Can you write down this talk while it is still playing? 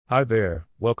Hi there,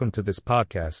 welcome to this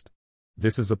podcast.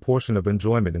 This is a portion of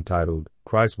enjoyment entitled,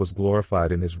 Christ was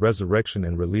glorified in his resurrection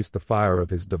and released the fire of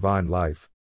his divine life.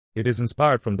 It is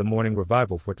inspired from the morning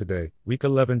revival for today, week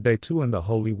 11, day 2 in the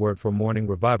Holy Word for morning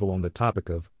revival on the topic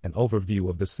of, an overview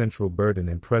of the central burden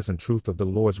and present truth of the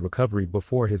Lord's recovery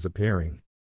before his appearing.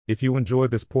 If you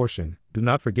enjoyed this portion, do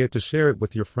not forget to share it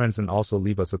with your friends and also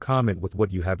leave us a comment with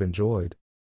what you have enjoyed.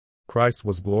 Christ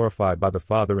was glorified by the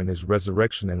Father in his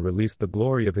resurrection and released the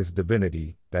glory of his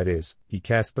divinity, that is, he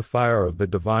cast the fire of the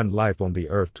divine life on the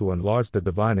earth to enlarge the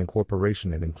divine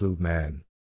incorporation and include man.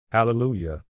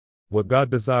 Hallelujah. What God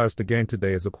desires to gain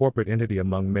today is a corporate entity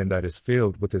among men that is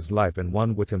filled with his life and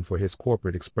one with him for his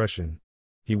corporate expression.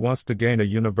 He wants to gain a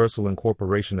universal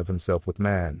incorporation of himself with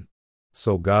man.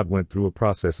 So God went through a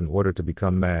process in order to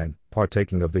become man,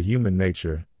 partaking of the human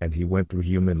nature, and he went through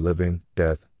human living,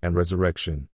 death, and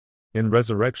resurrection. In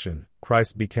resurrection,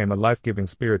 Christ became a life-giving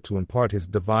spirit to impart his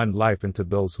divine life into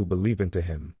those who believe into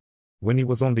him. When he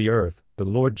was on the earth, the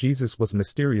Lord Jesus was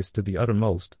mysterious to the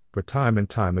uttermost, for time and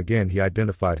time again he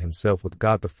identified himself with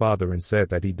God the Father and said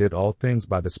that he did all things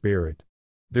by the Spirit.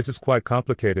 This is quite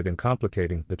complicated and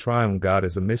complicating. The triune God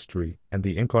is a mystery, and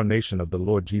the incarnation of the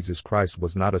Lord Jesus Christ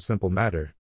was not a simple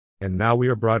matter. And now we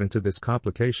are brought into this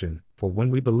complication, for when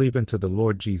we believe into the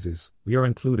Lord Jesus, we are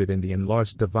included in the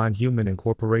enlarged divine human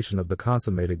incorporation of the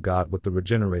consummated God with the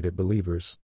regenerated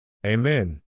believers.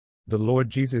 Amen. The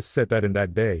Lord Jesus said that in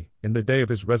that day, in the day of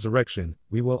his resurrection,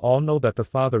 we will all know that the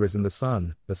Father is in the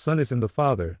Son is in the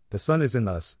Father, the Son is in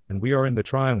us, and we are in the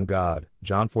triune God.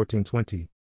 John 14:20.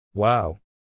 Wow.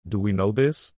 Do we know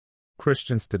this?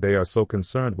 Christians today are so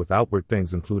concerned with outward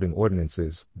things including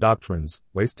ordinances, doctrines,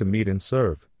 ways to meet and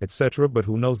serve, etc. But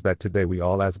who knows that today we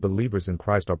all as believers in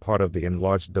Christ are part of the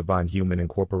enlarged divine human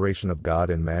incorporation of God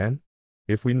and man?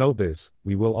 If we know this,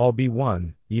 we will all be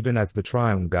one, even as the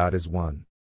triune God is one.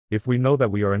 If we know that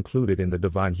we are included in the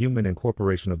divine human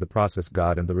incorporation of the process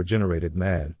God and the regenerated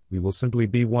man, we will simply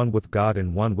be one with God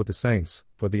and one with the saints,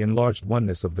 for the enlarged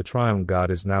oneness of the triune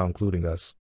God is now including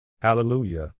us.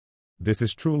 Hallelujah. This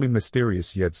is truly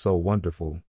mysterious yet so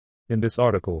wonderful. In this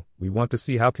article, we want to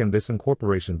see how can this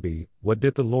incorporation be, what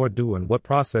did the Lord do and what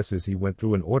processes he went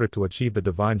through in order to achieve the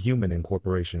divine human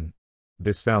incorporation.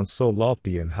 This sounds so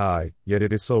lofty and high, yet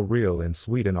it is so real and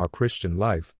sweet in our Christian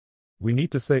life. We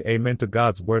need to say amen to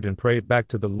God's word and pray it back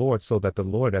to the Lord so that the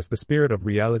Lord as the Spirit of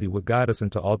reality would guide us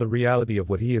into all the reality of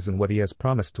what he is and what he has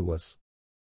promised to us.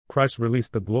 Christ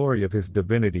released the glory of his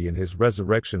divinity in his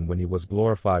resurrection when he was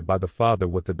glorified by the Father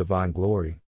with the divine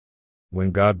glory.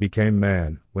 When God became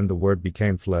man, when the Word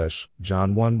became flesh,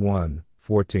 John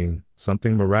 1:14,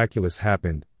 something miraculous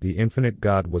happened. The infinite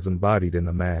God was embodied in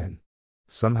a man.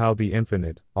 Somehow the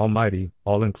infinite, almighty,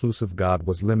 all-inclusive God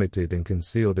was limited and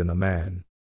concealed in a man.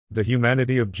 The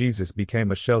humanity of Jesus became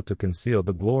a shell to conceal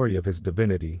the glory of his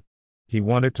divinity. He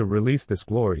wanted to release this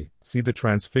glory. See the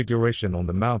transfiguration on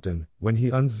the mountain, when he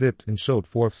unzipped and showed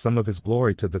forth some of his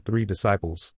glory to the 3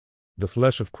 disciples. The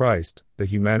flesh of Christ, the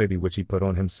humanity which he put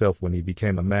on himself when he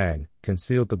became a man,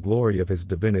 concealed the glory of his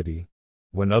divinity.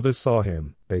 When others saw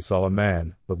him, they saw a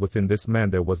man, but within this man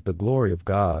there was the glory of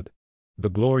God. The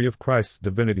glory of Christ's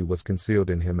divinity was concealed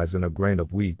in him as in a grain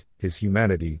of wheat. His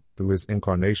humanity, through his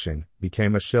incarnation,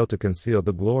 became a shell to conceal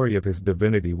the glory of his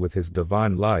divinity with his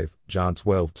divine life. John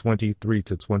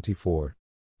 12:23-24.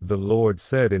 The Lord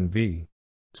said in v.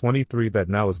 23 that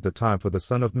now is the time for the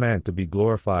Son of Man to be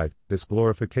glorified. This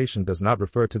glorification does not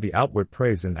refer to the outward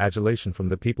praise and adulation from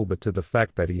the people but to the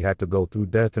fact that he had to go through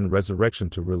death and resurrection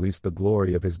to release the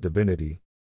glory of his divinity.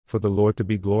 For the Lord to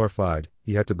be glorified,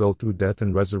 he had to go through death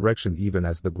and resurrection even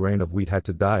as the grain of wheat had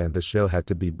to die and the shell had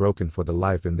to be broken for the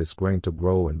life in this grain to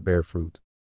grow and bear fruit.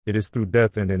 It is through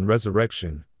death and in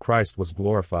resurrection, Christ was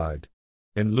glorified.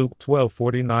 In Luke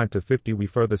 12:49-50 we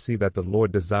further see that the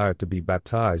Lord desired to be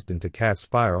baptized and to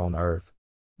cast fire on earth.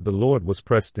 The Lord was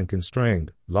pressed and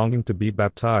constrained, longing to be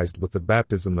baptized with the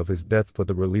baptism of his death for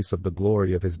the release of the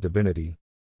glory of his divinity.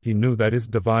 He knew that his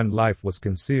divine life was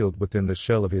concealed within the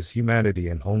shell of his humanity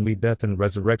and only death and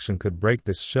resurrection could break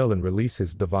this shell and release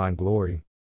his divine glory.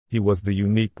 He was the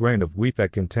unique grain of wheat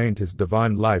that contained his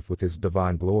divine life with his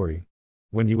divine glory.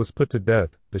 When he was put to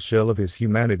death, the shell of his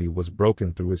humanity was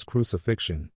broken through his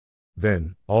crucifixion.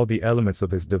 Then, all the elements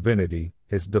of his divinity,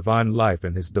 his divine life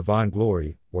and his divine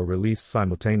glory, were released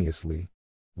simultaneously.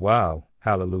 Wow,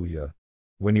 hallelujah.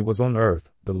 When he was on earth,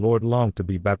 the Lord longed to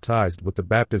be baptized with the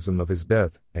baptism of his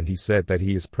death, and he said that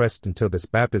he is pressed until this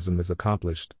baptism is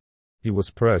accomplished. He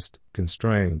was pressed,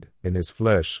 constrained, in his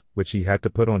flesh, which he had to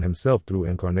put on himself through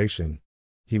incarnation.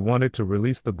 He wanted to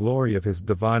release the glory of his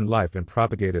divine life and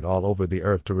propagate it all over the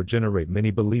earth to regenerate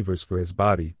many believers for his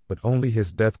body, but only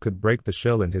his death could break the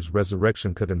shell and his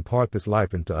resurrection could impart this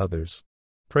life into others.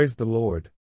 Praise the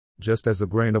Lord. Just as a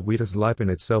grain of wheat has life in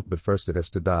itself but first it has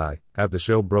to die, have the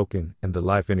shell broken, and the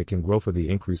life in it can grow for the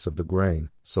increase of the grain,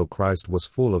 so Christ was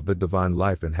full of the divine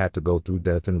life and had to go through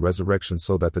death and resurrection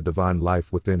so that the divine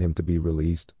life within him to be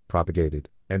released, propagated,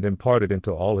 and imparted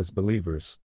into all his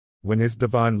believers. When his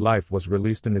divine life was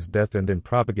released in his death and then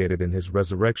propagated in his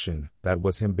resurrection, that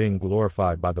was him being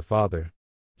glorified by the Father.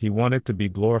 He wanted to be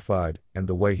glorified, and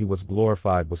the way he was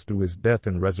glorified was through his death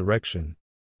and resurrection.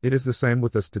 It is the same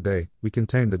with us today. We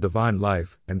contain the divine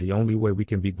life, and the only way we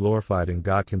can be glorified and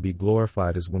God can be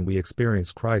glorified is when we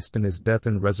experience Christ in his death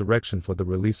and resurrection for the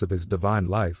release of his divine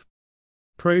life.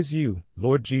 Praise you,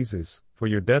 Lord Jesus, for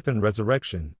your death and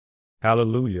resurrection.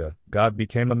 Hallelujah, God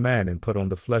became a man and put on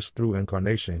the flesh through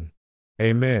incarnation.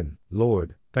 Amen,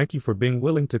 Lord, thank you for being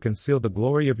willing to conceal the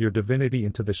glory of your divinity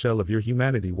into the shell of your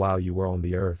humanity while you were on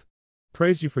the earth.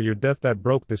 Praise you for your death that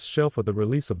broke this shell for the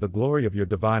release of the glory of your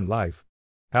divine life.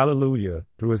 Hallelujah,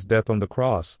 through his death on the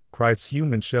cross, Christ's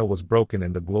human shell was broken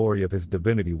and the glory of his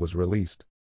divinity was released.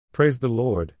 Praise the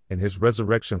Lord, in his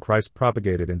resurrection Christ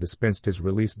propagated and dispensed his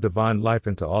released divine life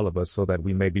into all of us so that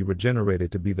we may be regenerated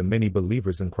to be the many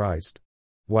believers in Christ.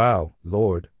 Wow,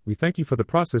 Lord, we thank you for the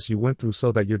process you went through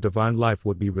so that your divine life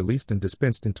would be released and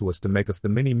dispensed into us to make us the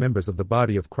many members of the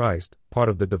body of Christ, part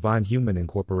of the divine human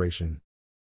incorporation.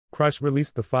 Christ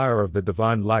released the fire of the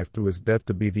divine life through his death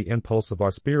to be the impulse of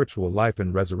our spiritual life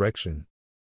and resurrection.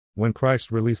 When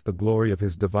Christ released the glory of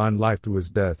his divine life through his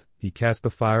death, he cast the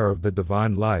fire of the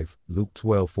divine life, Luke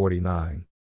 12:49.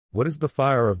 What is the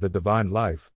fire of the divine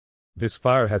life? This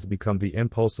fire has become the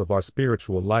impulse of our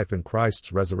spiritual life in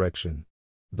Christ's resurrection.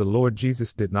 The Lord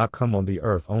Jesus did not come on the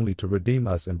earth only to redeem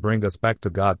us and bring us back to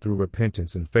God through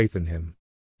repentance and faith in him.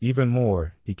 Even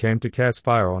more, he came to cast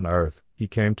fire on earth. He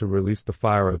came to release the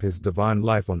fire of his divine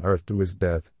life on earth through his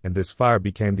death, and this fire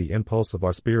became the impulse of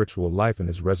our spiritual life in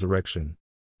his resurrection.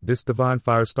 This divine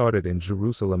fire started in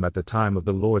Jerusalem at the time of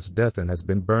the Lord's death and has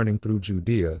been burning through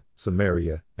Judea,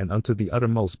 Samaria, and unto the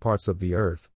uttermost parts of the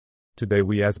earth. Today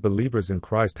we as believers in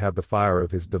Christ have the fire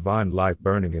of his divine life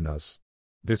burning in us.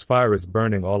 This fire is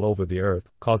burning all over the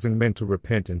earth, causing men to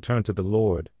repent and turn to the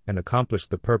Lord, and accomplish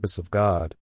the purpose of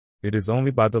God. It is only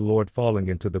by the Lord falling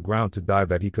into the ground to die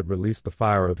that he could release the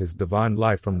fire of his divine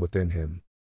life from within him.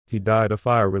 He died a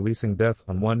fire releasing death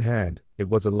on one hand, it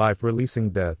was a life releasing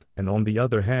death, and on the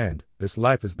other hand, this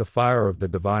life is the fire of the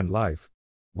divine life.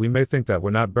 We may think that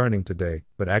we're not burning today,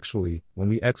 but actually, when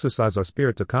we exercise our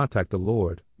spirit to contact the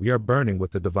Lord, we are burning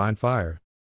with the divine fire.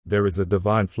 There is a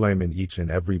divine flame in each and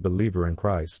every believer in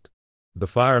Christ. The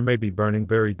fire may be burning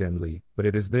very dimly, but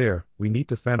it is there. We need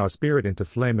to fan our spirit into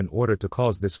flame in order to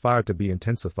cause this fire to be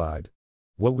intensified.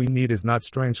 What we need is not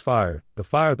strange fire, the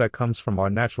fire that comes from our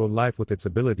natural life with its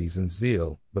abilities and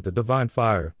zeal, but the divine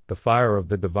fire, the fire of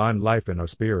the divine life in our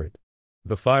spirit.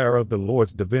 The fire of the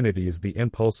Lord's divinity is the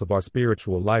impulse of our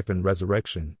spiritual life and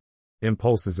resurrection.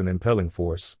 Impulse is an impelling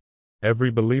force.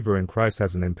 Every believer in Christ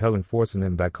has an impelling force in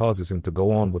him that causes him to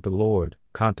go on with the Lord,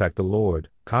 contact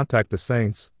the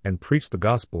saints, and preach the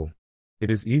gospel. It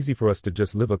is easy for us to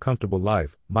just live a comfortable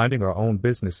life, minding our own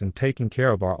business and taking care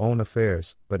of our own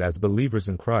affairs, but as believers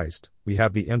in Christ, we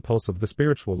have the impulse of the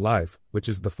spiritual life, which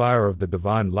is the fire of the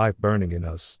divine life burning in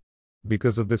us.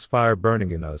 Because of this fire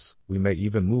burning in us, we may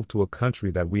even move to a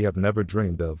country that we have never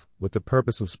dreamed of, with the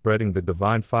purpose of spreading the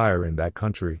divine fire in that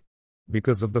country.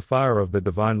 Because of the fire of the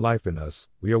divine life in us,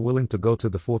 we are willing to go to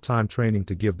the full-time training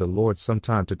to give the Lord some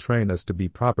time to train us to be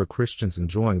proper Christians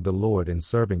enjoying the Lord and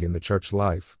serving in the church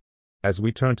life. As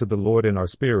we turn to the Lord in our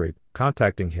spirit,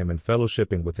 contacting him and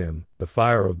fellowshipping with him, the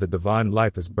fire of the divine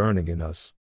life is burning in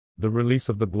us. The release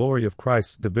of the glory of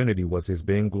Christ's divinity was his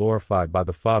being glorified by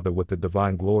the Father with the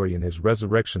divine glory in his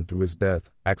resurrection through his death,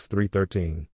 Acts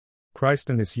 3:13. Christ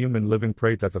in his human living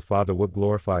prayed that the Father would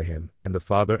glorify him, and the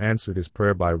Father answered his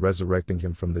prayer by resurrecting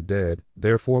him from the dead,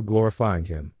 therefore glorifying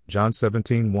him, John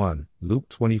 17:1, Luke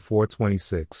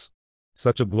 24:26.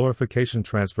 Such a glorification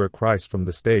transferred Christ from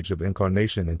the stage of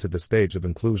incarnation into the stage of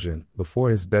inclusion. Before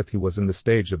his death he was in the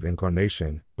stage of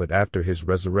incarnation, but after his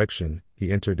resurrection,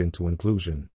 he entered into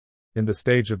inclusion. In the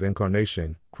stage of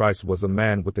incarnation, Christ was a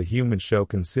man with a human shell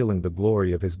concealing the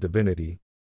glory of his divinity.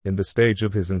 In the stage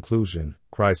of his inclusion,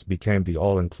 Christ became the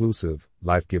all-inclusive,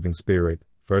 life-giving Spirit,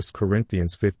 1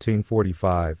 Corinthians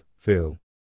 15:45, Phil.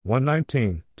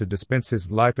 1:19, to dispense his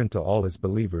life into all his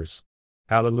believers.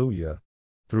 Hallelujah.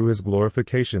 Through his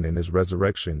glorification and his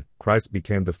resurrection, Christ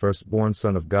became the firstborn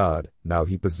Son of God. Now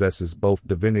he possesses both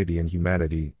divinity and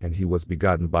humanity, and he was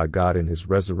begotten by God in his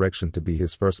resurrection to be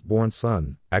his firstborn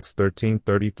Son. Acts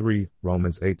 13:33,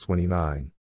 Romans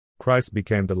 8:29. Christ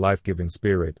became the life-giving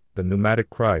Spirit, the pneumatic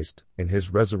Christ, in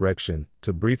his resurrection,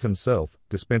 to breathe himself,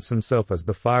 dispense himself as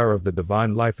the fire of the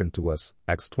divine life into us.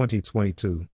 Acts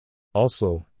 20:22.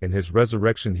 Also, in his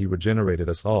resurrection he regenerated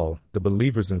us all, the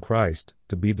believers in Christ,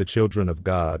 to be the children of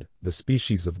God, the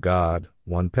species of God.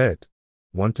 1 Pet.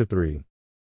 1-3.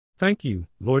 Thank you,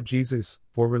 Lord Jesus,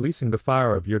 for releasing the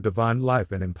fire of your divine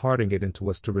life and imparting it into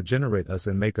us to regenerate us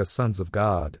and make us sons of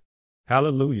God.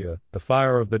 Hallelujah, the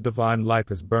fire of the divine life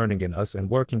is burning in us and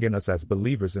working in us as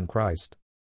believers in Christ.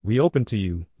 We open to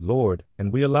you, Lord,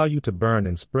 and we allow you to burn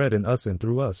and spread in us and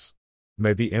through us.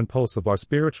 May the impulse of our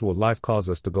spiritual life cause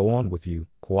us to go on with you,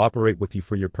 cooperate with you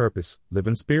for your purpose, live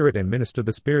in spirit and minister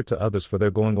the Spirit to others for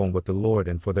their going on with the Lord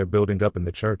and for their building up in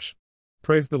the church.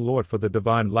 Praise the Lord for the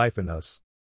divine life in us.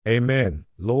 Amen.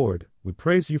 Lord, we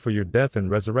praise you for your death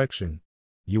and resurrection.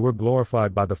 You were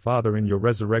glorified by the Father in your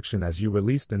resurrection as you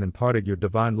released and imparted your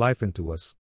divine life into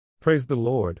us. Praise the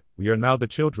Lord, we are now the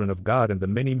children of God and the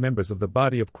many members of the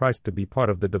body of Christ to be part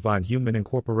of the divine human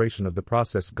incorporation of the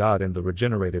process God and the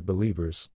regenerated believers.